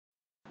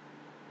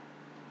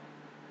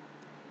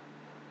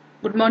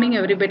Good morning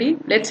everybody.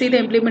 Let's see the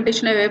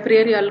implementation of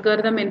Apriori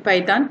algorithm in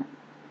Python.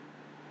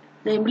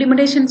 The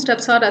implementation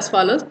steps are as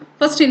follows.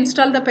 First,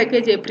 install the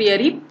package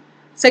Apriori.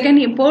 Second,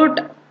 import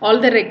all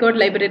the record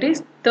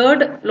libraries.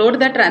 Third, load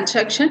the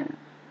transaction.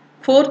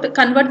 Fourth,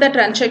 convert the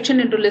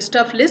transaction into list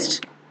of lists.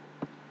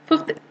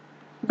 Fifth,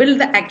 build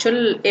the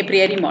actual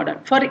Apriori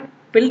model. For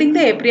building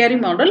the Apriori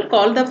model,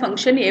 call the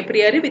function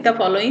Apriori with the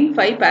following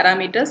 5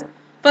 parameters.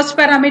 First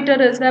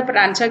parameter is the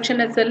transaction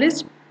as a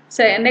list.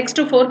 Next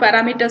to 4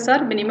 parameters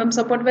are minimum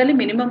support value,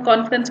 minimum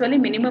confidence value,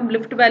 minimum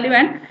lift value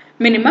and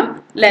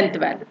minimum length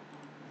value.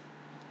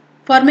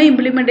 For my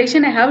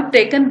implementation, I have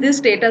taken this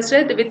data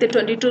set with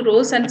 22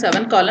 rows and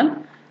 7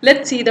 columns.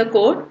 Let's see the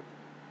code.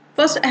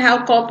 First, I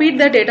have copied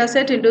the data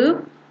set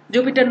into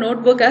Jupyter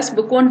Notebook as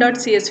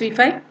book1.csv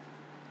file.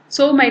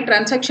 So, my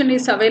transaction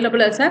is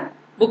available as a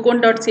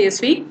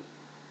book1.csv.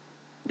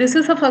 This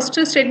is the first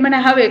statement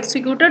I have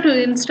executed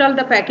to install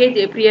the package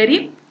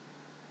Apriori.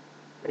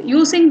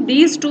 Using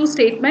these two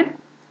statements,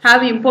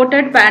 have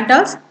imported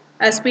pandas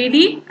as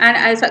PD and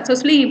I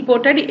successfully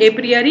imported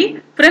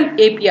Apriori from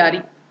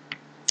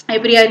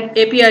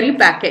Apriori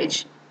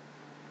package.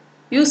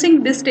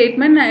 Using this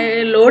statement,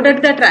 I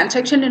loaded the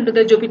transaction into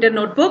the Jupyter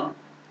Notebook.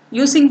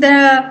 Using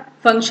the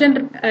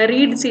function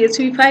read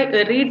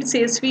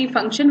CSV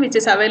function which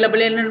is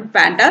available in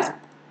pandas.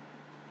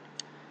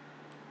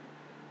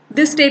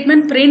 This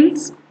statement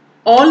prints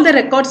all the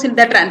records in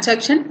the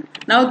transaction.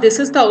 Now this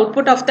is the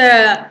output of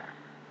the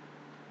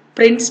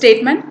print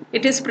statement.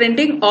 It is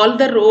printing all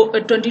the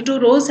 22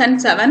 rows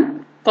and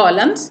 7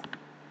 columns.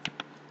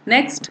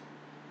 Next,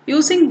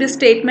 using this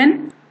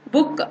statement,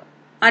 book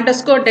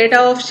underscore data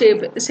of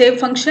save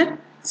function,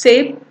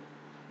 save,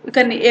 you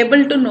can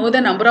able to know the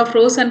number of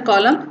rows and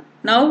columns.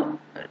 Now,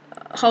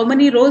 how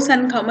many rows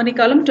and how many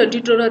columns?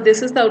 22 rows.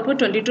 This is the output,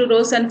 22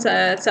 rows and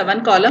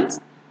 7 columns.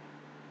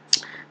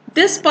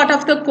 This part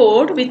of the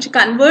code which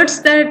converts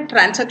the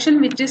transaction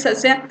which is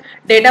as a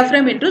data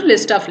frame into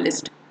list of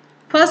list.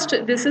 First,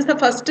 this is the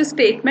first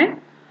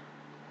statement.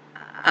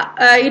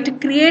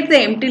 It creates the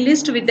empty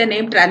list with the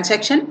name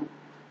transaction.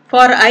 For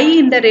I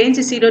in the range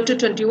 0 to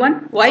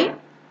 21, why?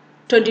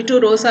 22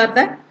 rows are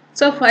there.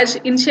 So,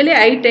 first initially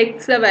I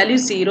takes the value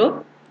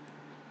 0.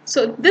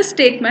 So, this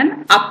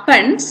statement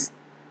appends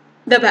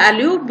the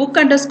value book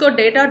underscore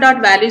data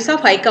dot values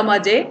of I comma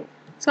j.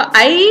 So,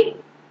 I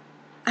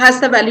has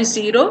the value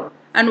 0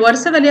 and what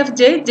is the value of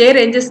j? J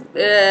ranges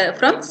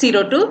from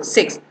 0 to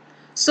 6.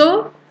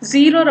 So,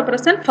 0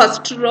 represents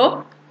first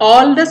row,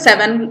 all the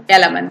 7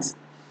 elements.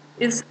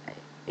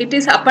 It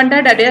is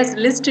appended as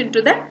list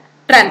into the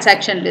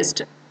transaction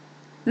list.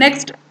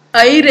 Next,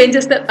 I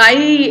ranges the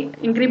I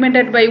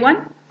incremented by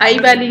 1, I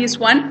value is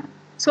 1.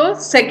 So,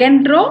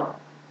 second row,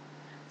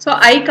 so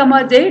I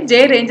comma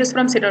j ranges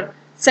from 0.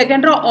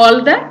 Second row,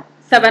 all the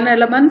 7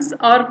 elements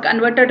are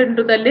converted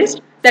into the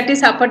list that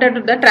is appended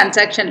to the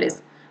transaction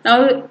list.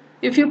 Now,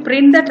 if you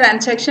print the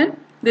transaction,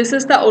 this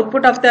is the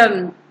output of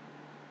the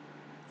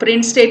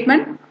print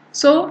statement.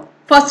 So,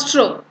 first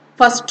row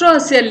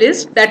is a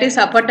list that is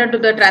appended to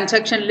the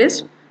transaction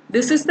list.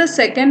 This is the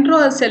second row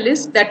as a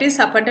list that is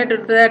appended to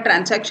the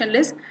transaction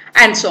list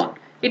and so on.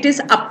 It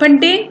is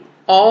appending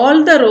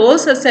all the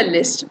rows as a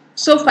list.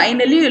 So,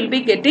 finally, you will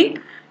be getting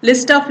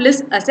list of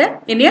lists as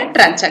in a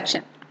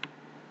transaction.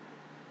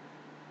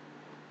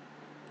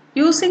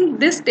 Using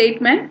this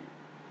statement,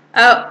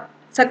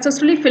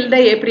 successfully fill the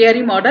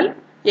Apriori model.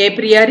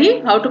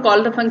 Apriori, how to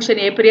call the function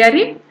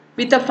Apriori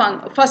with the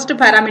first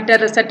parameter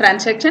as a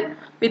transaction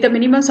with a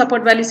minimum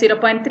support value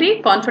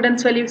 0.3,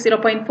 confidence value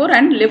 0.4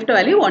 and lift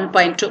value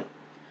 1.2.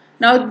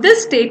 Now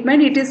this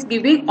statement, it is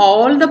giving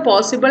all the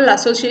possible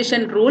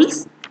association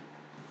rules,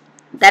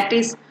 that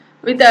is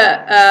with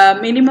a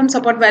minimum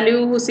support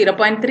value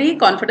 0.3,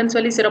 confidence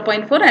value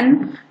 0.4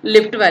 and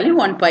lift value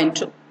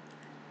 1.2.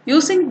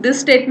 Using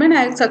this statement,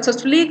 I have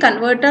successfully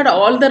converted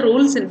all the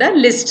rules in the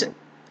list.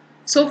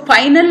 So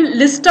final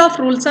list of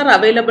rules are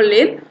available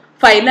in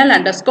final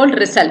underscore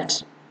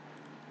result.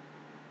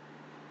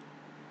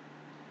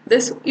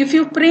 This, if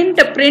you print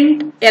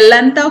a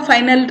length of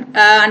final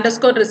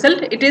underscore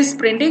result, it is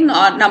printing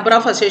number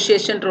of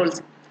association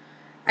rules.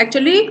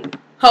 Actually,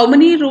 how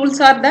many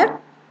rules are there?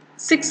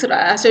 6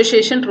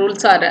 association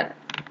rules are there.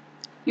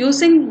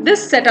 Using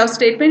this set of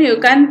statement, you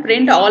can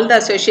print all the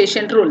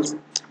association rules.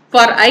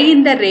 For I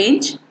in the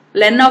range,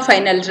 len of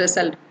final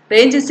result.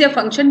 Range is a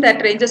function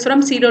that ranges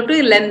from 0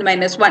 to len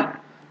minus 1.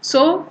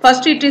 So,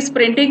 first it is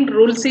printing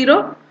rule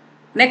 0,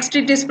 next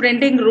it is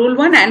printing rule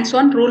 1 and so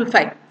on rule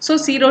 5. So,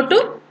 0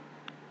 to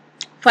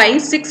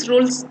 5, 6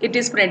 rules it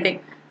is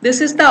printing. This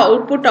is the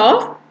output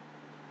of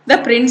the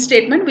print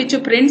statement which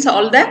prints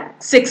all the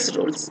 6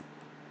 rules.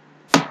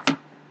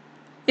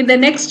 In the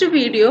next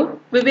video,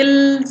 we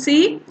will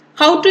see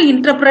how to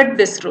interpret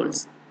these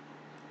rules.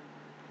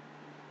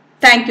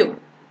 Thank you.